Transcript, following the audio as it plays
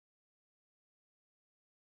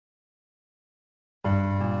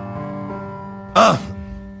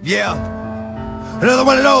Yeah. Another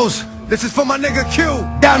one of those. This is for my nigga Q.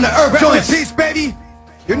 Down to earth joints. Rest in peace, baby.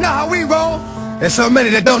 You know how we roll. There's so many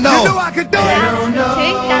that don't know. You knew I could do it.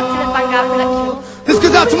 This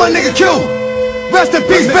goes out to my nigga Q. Rest in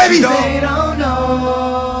peace, baby. They don't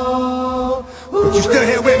know. But you still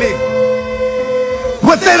here with me.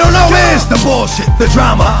 What they don't know is the bullshit, the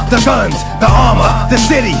drama, the guns, the armor, the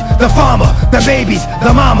city, the farmer, the babies,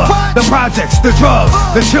 the mama, the projects, the drugs,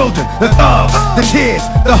 the children, the thugs, the tears,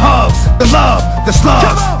 the hugs, the love, the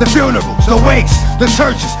slugs, the funerals, the wakes, the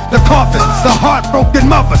churches, the coffins, the heartbroken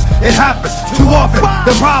mothers. It happens too often.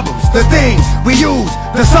 The problems, the things we use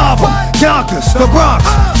to solve them. Yonkers, the Bronx,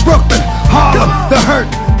 Brooklyn, Harlem, the hurt,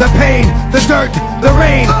 the pain, the dirt, the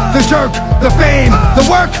rain, the jerk, the fame, the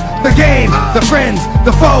work, the game, the friends,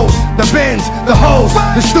 the foes, the bins, the hoes,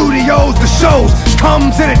 the studios, the shows,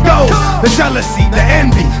 comes and it goes. The jealousy, the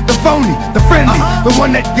envy, the phony, the friendly, the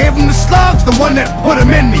one that gave them the slugs, the one that put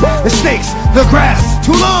them in me. The snakes, the grass,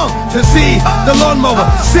 too long to see. The lawnmower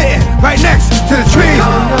sitting right next to the tree.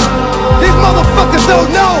 These motherfuckers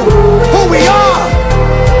don't know who we are.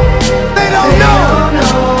 They don't know.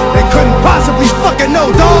 They couldn't possibly fucking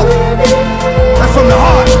know, dog. That's from the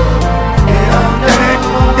heart.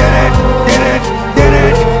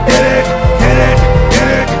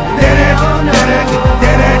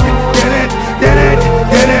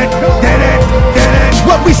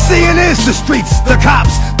 What we seeing is the streets, the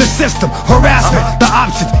cops, the system, harassment, the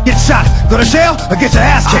options, get shot, go to jail, or get your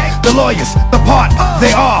ass kicked. The lawyers, the part,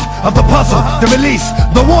 they are of the puzzle, the release,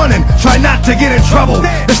 the warning, try not to get in trouble.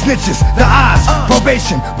 The snitches, the eyes,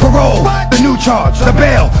 probation, parole, the new charge, the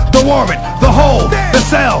bail, the warrant, the hold, the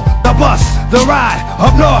cell, the bus, the ride,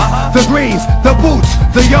 up north, the greens, the boots,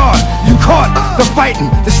 the yard, you caught, the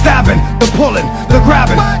fighting, the stabbing, the pulling, the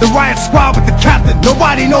grabbing, the riot squad with the captain,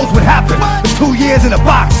 nobody knows what happened. The 2 years in a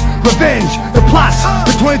box, revenge, the plots,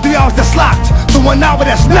 the 23 hours that's locked, the 1 hour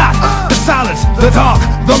that's not, the silence, the dark,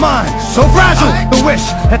 the mind, so fragile, the wish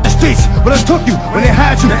that the streets would have took you when they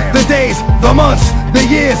had you, the days, the months, the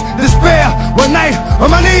years, despair, one night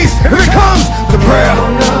on my knees, here it comes, the prayer.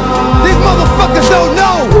 These motherfuckers don't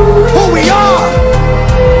know who we are.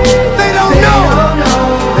 They don't know.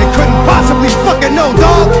 They couldn't possibly fucking know,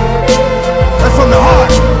 dog. That's from the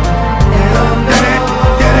heart.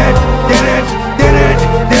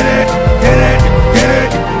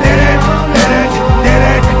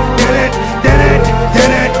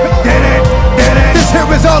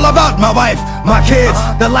 It's all about my wife, my kids,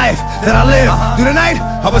 the life that I live. Through the night,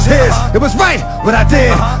 I was his. It was right what I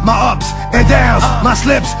did. My ups and downs, my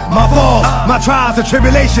slips, my falls, my trials and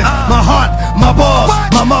tribulations, my heart, my balls,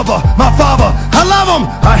 my mother, my father. I love them,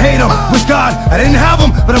 I hate them. Wish God I didn't have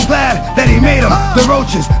them, but I'm glad that he made them. The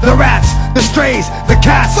roaches, the rats, the strays, the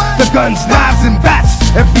cats, the guns, knives and bats.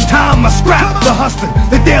 Every time I scrap, the hustling,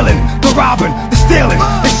 the dealing, the robbing, the stealing,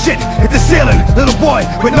 the shit hit the ceiling. Little boy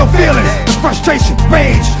with no feelings, the frustration,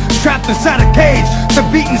 rage, trapped inside a cage, the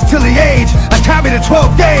beatings till the age. I carried a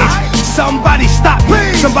 12 gauge. Somebody stop me,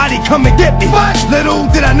 somebody come and get me.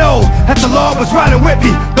 Little did I know that the law was riding with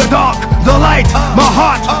me. The dark, the light, my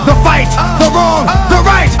heart, the fight, the wrong, the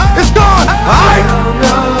right, it's gone. Alright,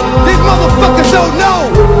 these motherfuckers don't know